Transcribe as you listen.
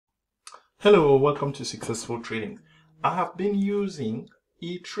Hello, welcome to Successful Trading. I have been using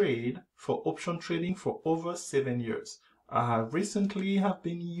eTrade for option trading for over 7 years. I have recently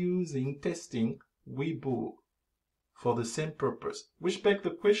been using testing Webull for the same purpose, which begs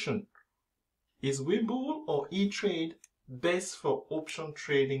the question, is Webull or eTrade best for option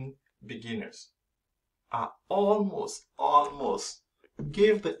trading beginners? I almost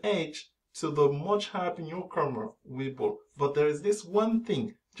gave the edge to the much hyped newcomer Webull, but there is this one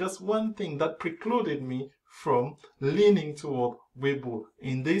thing, just one thing that precluded me from leaning toward Webull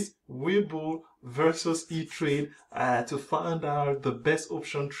in this Webull versus eTrade to find out the best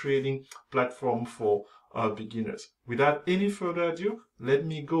option trading platform for beginners. Without any further ado, let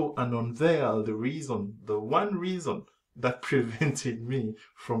me go and unveil the one reason that prevented me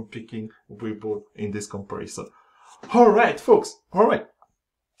from picking Webull in this comparison. All right, folks. All right.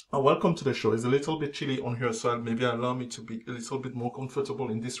 Welcome to the show. It's a little bit chilly on here, so maybe allow me to be a little bit more comfortable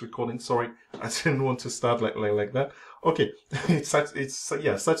in this recording. Sorry, I didn't want to start like that. Okay, it's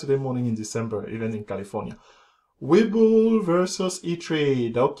Saturday morning in December, even in California. Webull versus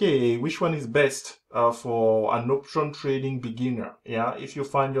eTrade. Okay, which one is best for an option trading beginner? Yeah, if you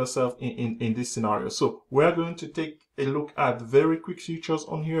find yourself in this scenario. So we're going to take a look at very quick features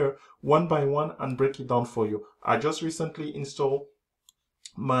on here, one by one, and break it down for you. I just recently installed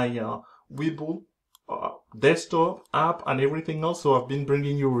my Webull desktop app and everything else, so I've been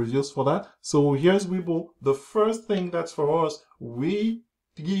bringing you reviews for that. So here's Webull. The first thing that's for us, we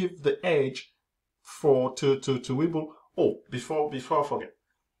give the edge to Webull. Oh, before I forget,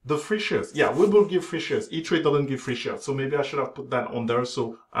 the free shares. Yeah, Webull give free shares. eTrade doesn't give free shares, so maybe I should have put that on there.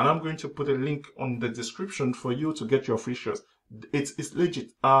 So, and I'm going to put a link on the description for you to get your free shares. It's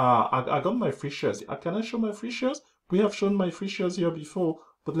legit. I got my free shares. Can I show my free shares? We have shown my free shares here before,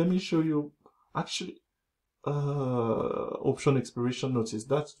 but let me show you. Actually, option expiration notice.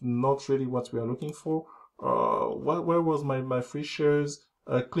 That's not really what we are looking for. Where was my free shares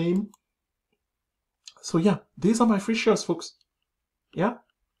claim? So yeah, these are my free shares, folks. Yeah.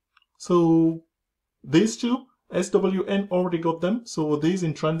 So these two, SWN already got them. So these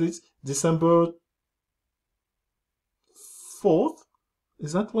in transit, December 4th.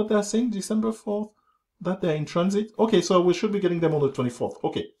 Is that what they're saying? December 4th? That they're in transit? Okay, so we should be getting them on the 24th.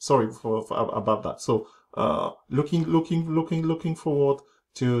 Okay, sorry for about that. So looking forward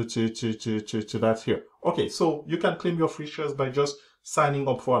to that here. Okay, so you can claim your free shares by just signing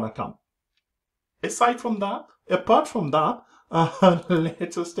up for an account. Apart from that,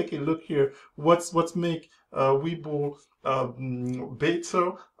 let us take a look here. What's make Webull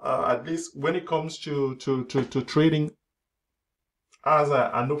better, at least when it comes to trading as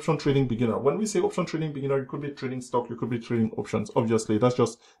an option trading beginner. When we say option trading beginner, you could be trading stock, you could be trading options. Obviously, that's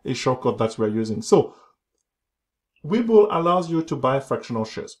just a shortcut that we're using. So Webull allows you to buy fractional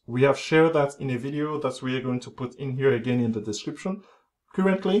shares. We have shared that in a video that we are going to put in here again in the description.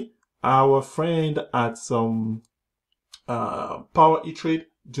 Currently, our friend at some Power E TRADE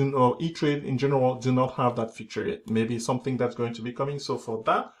eTrade in general do not have that feature yet. Maybe something that's going to be coming. So for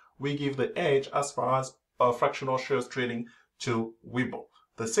that, we give the edge as far as fractional shares trading to Webull.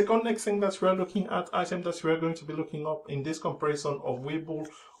 The second next thing that we're looking at, item that we're going to be looking up in this comparison of Webull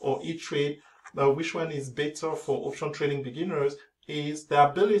or eTrade, which one is better for option trading beginners, is the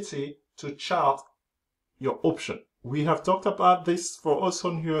ability to chart your option. We have talked about this for us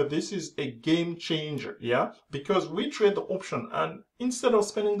on here. This is a game changer, yeah? Because we trade the option, and instead of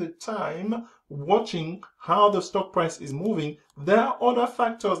spending the time watching how the stock price is moving, there are other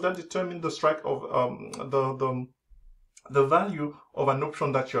factors that determine the strike of the value of an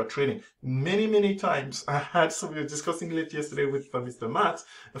option that you're trading. Many times, we were discussing it yesterday with Mr. Matt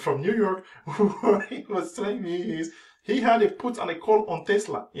from New York, who he was telling me he had a put and a call on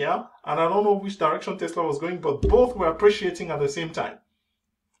Tesla, yeah? And I don't know which direction Tesla was going, but both were appreciating at the same time.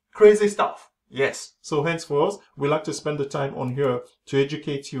 Crazy stuff. Yes. So hence for us, we like to spend the time on here to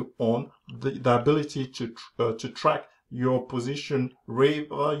educate you on the ability to track your position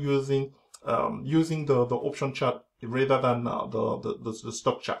rather using the option chart rather than the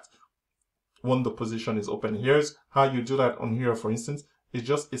stock chart when the position is open. Here's how you do that on here, for instance. It's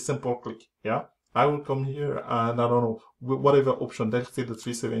just a simple click, yeah? I will come here and I don't know, whatever option, let's say the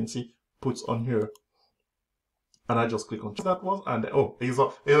 370 puts on here. And I just click on that one, and oh, it's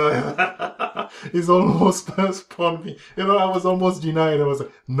almost spawned me. You know, I was almost denied. I was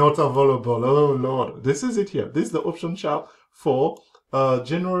like, not available. Oh Lord, this is it here. This is the option chart for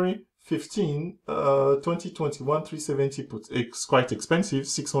January 15, 2021, 370 puts. It's quite expensive,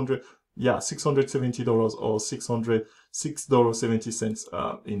 600. Yeah, $670 or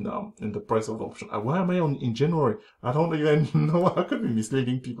 $6.70 in the price of the option. Why am I on in January? I don't even know. I could be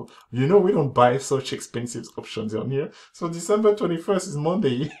misleading people. You know, we don't buy such expensive options on here. So December 21st is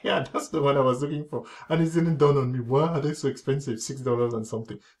Monday. Yeah, that's the one I was looking for, and it didn't dawn on me. Why are they so expensive? $6 and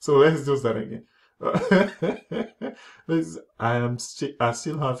something. So let's do that again. I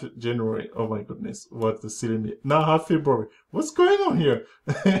still have January. Oh my goodness, what the silly me. Now I have February. What's going on here?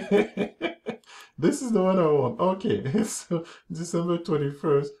 This is the one I want. Okay, so December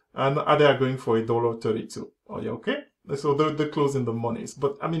 21st, and they are going for $1.32. Are you okay? So they're closing the monies.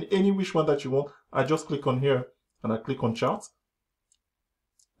 But I mean, any which one that you want, I just click on here and I click on chart,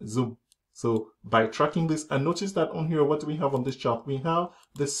 zoom. So by tracking this, and notice that on here, what do we have on this chart? We have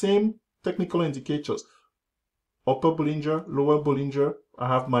the same technical indicators: upper Bollinger, lower Bollinger. I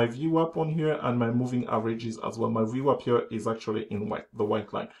have my VWAP on here and my moving averages as well. My VWAP here is actually in white, the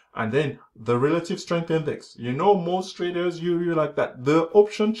white line. And then the relative strength index. You know, most traders, you like that. The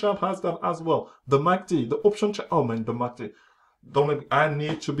option chart has that as well. The MACD, the option chart. Oh man, the MACD. I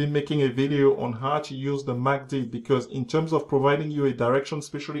need to be making a video on how to use the MACD, because in terms of providing you a direction,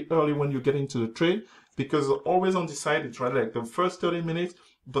 especially early when you get into the trade, because always undecided, right? Like the first 30 minutes,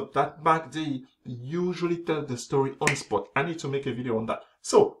 but that MACD usually tells the story on spot. I need to make a video on that.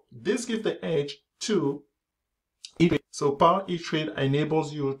 So this gives the edge to eTrade. So Power E TRADE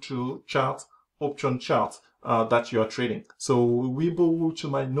enables you to chart option charts that you are trading. So Webull, to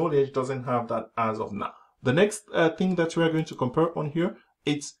my knowledge, doesn't have that as of now. The next thing that we are going to compare on here,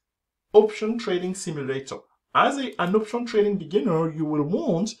 it's option trading simulator. As an option trading beginner, you will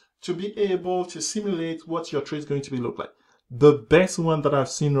want to be able to simulate what your trade is going to be look like. The best one that I've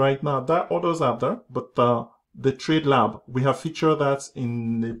seen right now, there are others out there, but the Trade Lab, we have featured that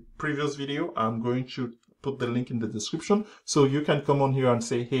in the previous video. I'm going to put the link in the description, so you can come on here and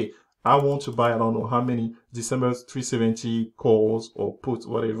say, hey, I want to buy, I don't know how many December 370 calls or puts,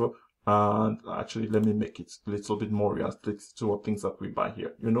 whatever. And actually, let me make it a little bit more realistic to what things that we buy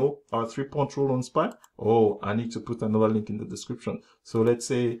here. You know, our 3-point rule on SPY. Oh, I need to put another link in the description. So let's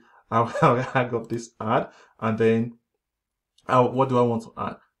say I got this ad, and then what do I want to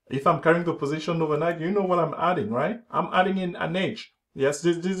add? If I'm carrying the position overnight, you know what I'm adding, right? I'm adding in an edge. Yes,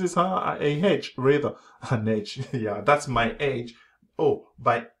 this is how a hedge, rather. An edge. Yeah, that's my edge. Oh,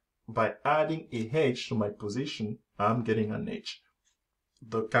 by adding a hedge to my position, I'm getting an edge.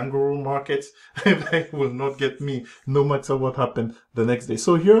 The kangaroo market, they will not get me no matter what happened the next day.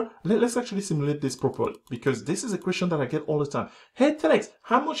 So here, let's actually simulate this properly, because this is a question that I get all the time. Hey, Telex,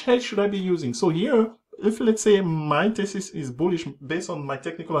 how much hedge should I be using? So here, if let's say my thesis is bullish based on my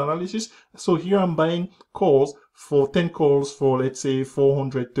technical analysis, so here I'm buying calls for 10 calls for, let's say,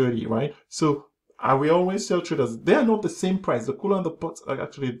 430, right? So I will always tell traders, they are not the same price. The call and the puts are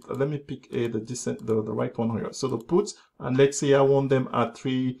actually, let me pick the right one here. So the puts, and let's say I want them at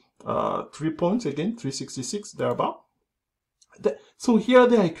 3 points again, 366 thereabout. So here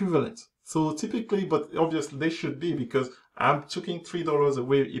they are equivalent. So typically, but obviously they should be, because I'm taking $3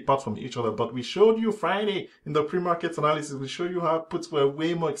 away apart from each other. But we showed you Friday in the pre-market analysis, we showed you how puts were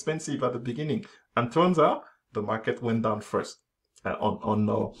way more expensive at the beginning, and turns out the market went down first.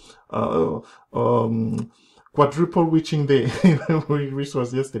 Quadruple witching day, which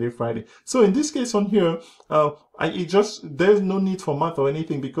was yesterday, Friday. So in this case on here, there's no need for math or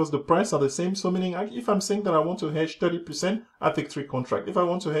anything, because the price are the same. So meaning, if I'm saying that I want to hedge 30%, I take 3 contracts. If I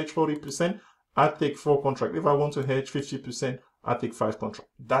want to hedge 40%, I take 4 contracts. If I want to hedge 50%, I take 5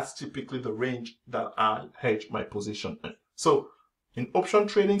 contracts. That's typically the range that I hedge my position in. So in option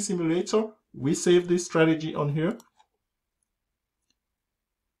trading simulator, we save this strategy on here.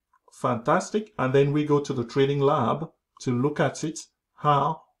 Fantastic. And then we go to the trading lab to look at it,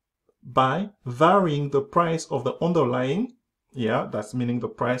 how by varying the price of the underlying, yeah, that's meaning the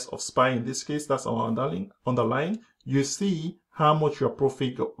price of SPY in this case, that's our underlying, you see how much your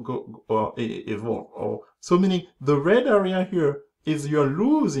profit evolve. Or so meaning the red area here is your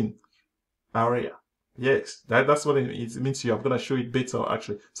losing area. Yes, that's what it means. It means I'm going to show it better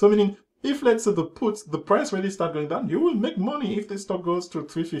actually. So meaning, if let's say the puts, the price really start going down, you will make money. If the stock goes to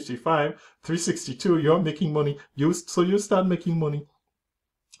 355, 362, you're making money. So you start making money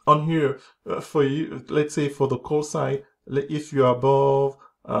on here for you. Let's say for the call side, if you're above,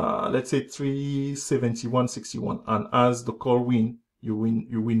 let's say 371.61, and as the call win, you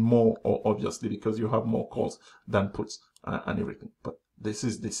win more, or obviously because you have more calls than puts and everything. But this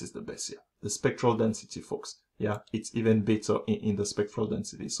is the best here. The spectral density, folks. Yeah, it's even better in the spectral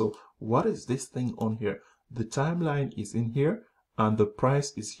density. So what is this thing on here? The timeline is in here and the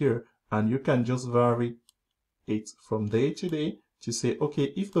price is here, and you can just vary it from day to day to say,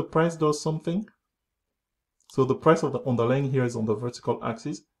 okay, if the price does something, so the price of the underlying here is on the vertical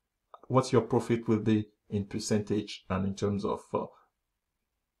axis, what your profit will be in percentage and in terms of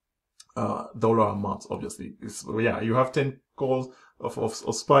dollar amounts. Obviously, yeah, you have 10 calls of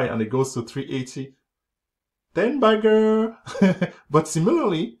SPY and it goes to 380, 10 bagger. But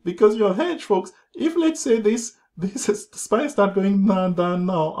similarly, because you're hedge, folks, if let's say this is SPY start going down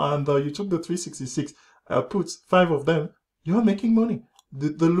now, and you took the 366 puts, 5 of them, you're making money.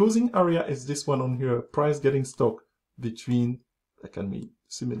 The losing area is this one on here, price getting stuck between, can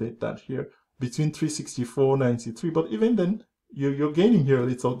simulate that here, between 364.93. But even then, you're gaining here a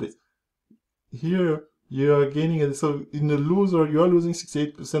little bit. Here you're gaining it. So in the loser, you're losing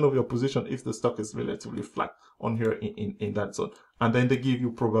 68% of your position if the stock is relatively flat on here in that zone. And then they give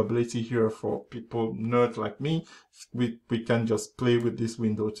you probability here for people nerds like me. We can just play with this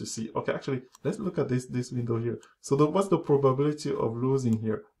window to see. Okay, actually, let's look at this window here. So what's the probability of losing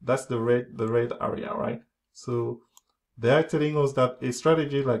here? That's the red area, right? So they are telling us that a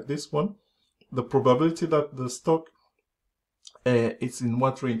strategy like this one, the probability that the stock it's in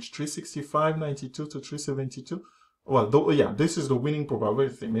what range? 365.92 to 372. Well, yeah, this is the winning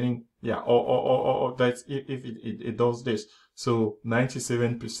probability, meaning, yeah, or that's if it does this. So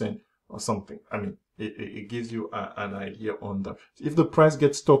 97% or something. I mean, it gives you an idea on that. If the price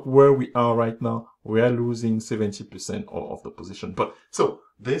gets stuck where we are right now, we are losing 70% of the position. But so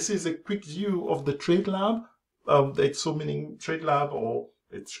this is a quick view of the Trade Lab. It's so meaning Trade Lab, or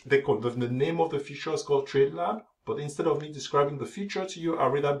they call the name of the feature is called Trade Lab. But instead of me describing the feature to you, I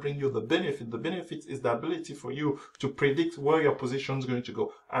rather bring you the benefit. The benefit is the ability for you to predict where your position is going to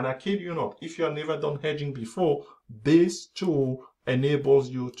go. And I kid you not, if you have never done hedging before, this tool enables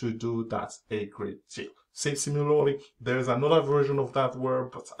you to do that a great deal. Similarly, there's another version of that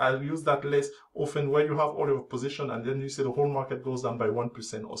but I'll use that less often, where you have all your position and then you say the whole market goes down by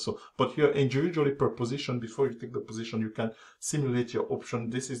 1% or so. But here, individually per position, before you take the position, you can simulate your option.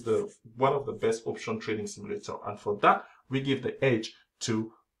 This is one of the best option trading simulator. And for that, we give the edge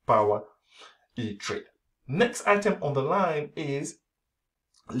to Power E Trade. Next item on the line is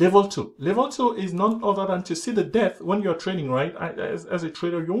Level 2. Level 2 is none other than to see the depth when you're trading, right? As a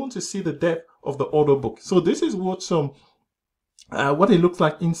trader, you want to see the depth of the order book. So this is what it looks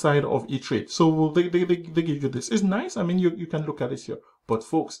like inside of eTrade. So they give you this. It's nice. I mean, you can look at it here. But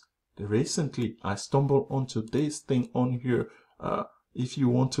folks, recently I stumbled onto this thing on here. If you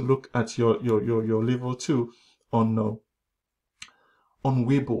want to look at your level 2 on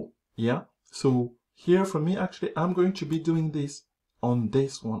Webull, yeah. So here for me, actually, I'm going to be doing this on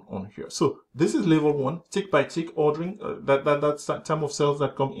this one on here. So this is level 1, tick by tick ordering. That's that time of sales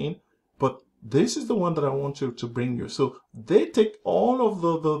that come in. But this is the one that I want to bring you. So they take all of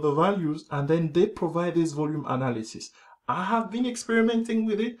the values and then they provide this volume analysis. I have been experimenting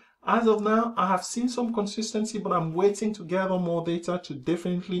with it. As of now, I have seen some consistency, but I'm waiting to gather more data to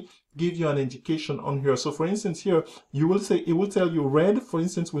definitely give you an indication on here. So for instance, here, you will say, it will tell you red, for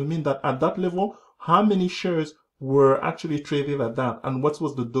instance, will mean that at that level, how many shares were actually traded at that, and what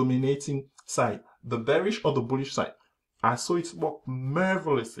was the dominating side, the bearish or the bullish side. I saw it work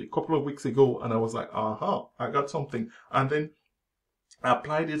marvelously a couple of weeks ago, and I was like, aha, I got something. And then I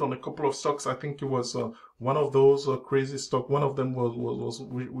applied it on a couple of stocks. I think it was one of those crazy stock. One of them was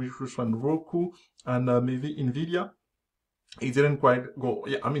which one, Roku, and maybe Nvidia. It didn't quite go.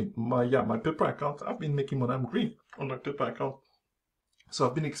 Yeah, I mean, my paper account, I've been making money. I'm green on my paper account. So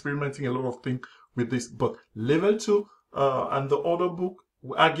I've been experimenting a lot of things with this. But level 2 and the order book,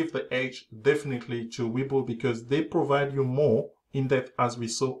 I give the edge definitely to Webull, because they provide you more in depth, as we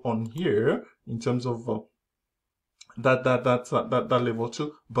saw on here, in terms of that level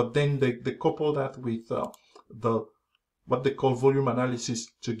 2. But then they couple that with what they call volume analysis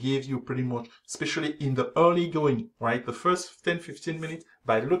to give you pretty much, especially in the early going, right? The first 10-15 minutes,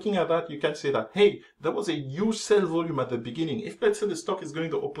 by looking at that, you can say that, hey, there was a huge sell volume at the beginning. If let's say the stock is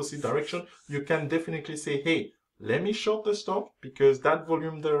going the opposite direction, you can definitely say, hey, let me short the stock because that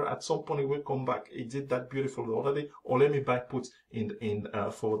volume there at some point it will come back. It did that beautiful the other day, or let me buy puts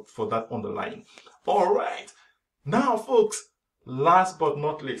for that underlying. All right. Now, folks, last but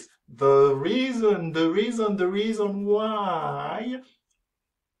not least, the reason why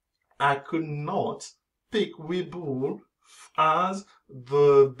I could not pick Webull as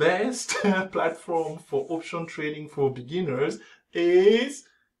the best platform for option trading for beginners is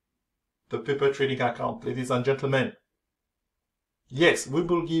the paper trading account, ladies and gentlemen. Yes,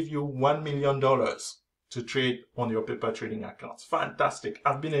 Webull give you $1 million to trade on your paper trading accounts. Fantastic.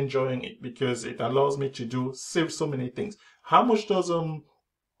 I've been enjoying it because it allows me to save so many things. How much does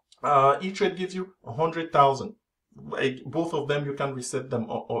eTrade give you? 100,000. both of them, you can reset them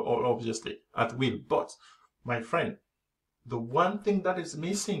obviously at will. But my friend, the one thing that is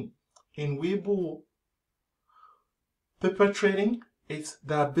missing in Webull paper trading is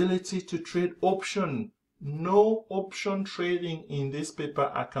the ability to trade option. No option trading in this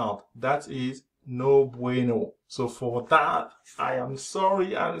paper account. That is no bueno. So for that, I am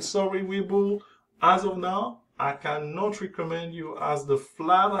sorry. I'm sorry, Webull. As of now, I cannot recommend you as the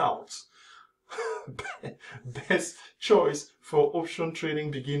flat out best choice for option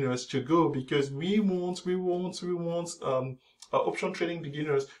trading beginners to go, because we want option trading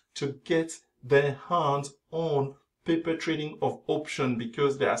beginners to get their hands on paper trading of option,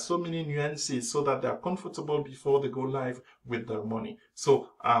 because there are so many nuances, so that they are comfortable before they go live with their money. So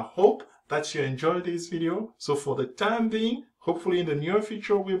I hope that you enjoyed this video. So for the time being, hopefully in the near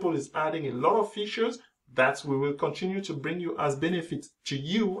future, Webull is adding a lot of features that we will continue to bring you as benefits to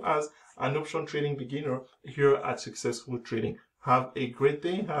you as an option trading beginner here at Successful Trading. Have a great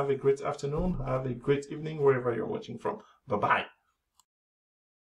day, have a great afternoon, have a great evening wherever you're watching from. Bye-bye.